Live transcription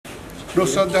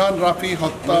নুসরাত জাহান রাফি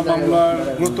হত্যা মামলার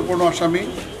গুরুত্বপূর্ণ আসামি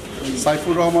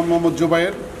সাইফুর রহমান মোহাম্মদ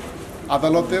জুবায়ের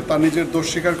আদালতে তার নিজের দোষ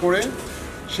স্বীকার করে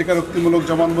স্বীকারোক্তিমূলক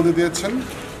জবানবন্দি দিয়েছেন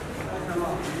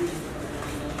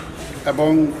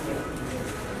এবং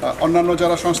অন্যান্য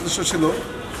যারা সংশ্লিষ্ট ছিল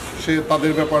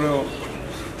তাদের ব্যাপারেও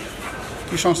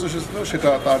কি সংশ্লিষ্ট ছিল সেটা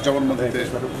তার জবানবন্দিতে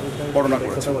বর্ণনা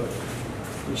করেছে।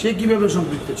 সে কীভাবে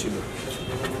সম্পৃক্ত ছিল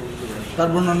তার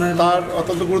বর্ণনায়? তার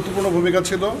অত্যন্ত গুরুত্বপূর্ণ ভূমিকা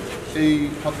ছিল এই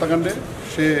হত্যাকাণ্ডে।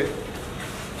 সে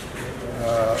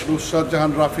নুসরাত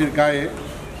জাহান রাফির গায়ে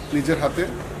নিজের হাতে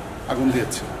আগুন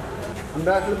দিয়েছে।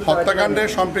 হত্যাকাণ্ডে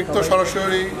সম্পৃক্ত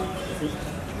সরাসরি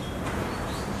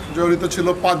জড়িত ছিল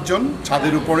 5 জন।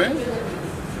 ছাদের উপরে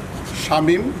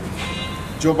শামীম,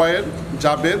 জুবায়ের,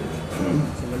 জাবেদ,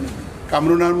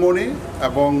 কামরুনার মণি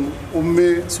এবং উম্মে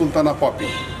সুলতানা পপি।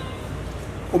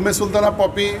 উম্মে সুলতানা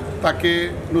পপি তাকে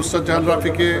নুসরাত জাহান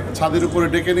রাফিকে ছাদের উপরে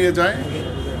ডেকে নিয়ে যায়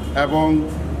এবং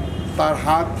তার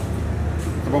হাত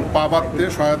এবং পা বাঁধতে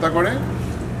সহায়তা করে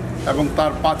এবং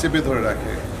তার পা চেপে ধরে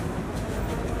রাখে।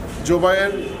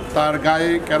 জুবায়ের তার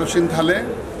গায়ে কেরোসিন ঢালে,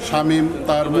 শামীম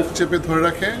তার মুখ চেপে ধরে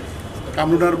রাখে,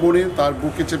 কামরুনার মণি তার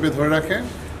বুকে চেপে ধরে রাখে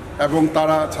এবং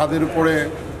তারা ছাদের উপরে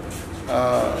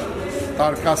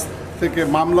তার কাছ থেকে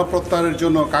মামলা প্রত্যাহারের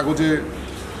জন্য কাগজে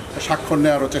স্বাক্ষর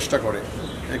নেওয়ারও চেষ্টা করে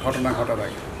এই ঘটনা ঘটার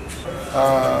আগে।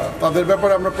 তাদের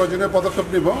ব্যাপারে আমরা প্রয়োজনীয় পদক্ষেপ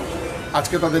নিব।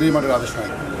 আজকে তাদের রিমান্ডের আদেশ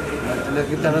হয়,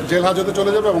 জেল হাজতে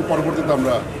চলে যাবে এবং পরবর্তীতে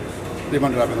আমরা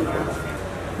রিমান্ডের আবেদন করব।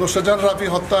 নুসরাত জাহান রাফি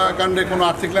হত্যাকাণ্ডে কোনো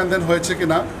আর্থিক লেনদেন হয়েছে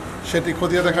কিনা সেটি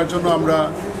খতিয়ে দেখার জন্য আমরা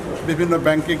বিভিন্ন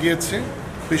ব্যাংকে গিয়েছি।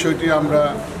 বিষয়টি আমরা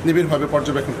নিবিড়ভাবে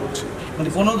পর্যবেক্ষণ করছি। মানে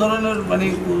কোনো ধরনের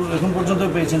এখন পর্যন্ত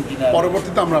পেয়েছেন কিনা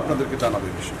পরবর্তীতে আমরা আপনাদেরকে জানাবো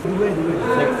এই বিষয়ে।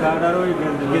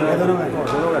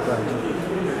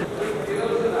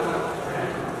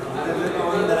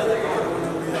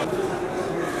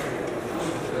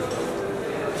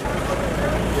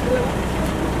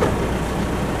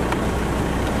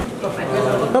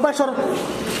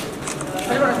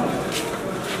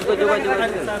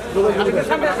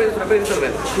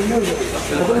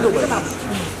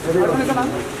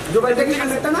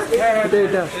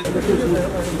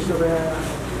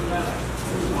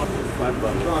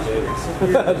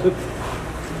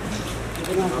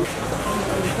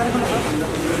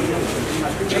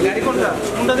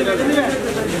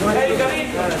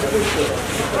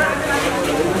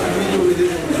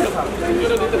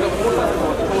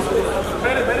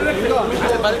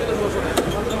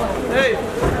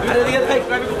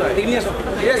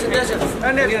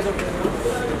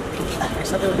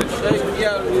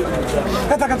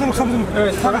 Kata-kata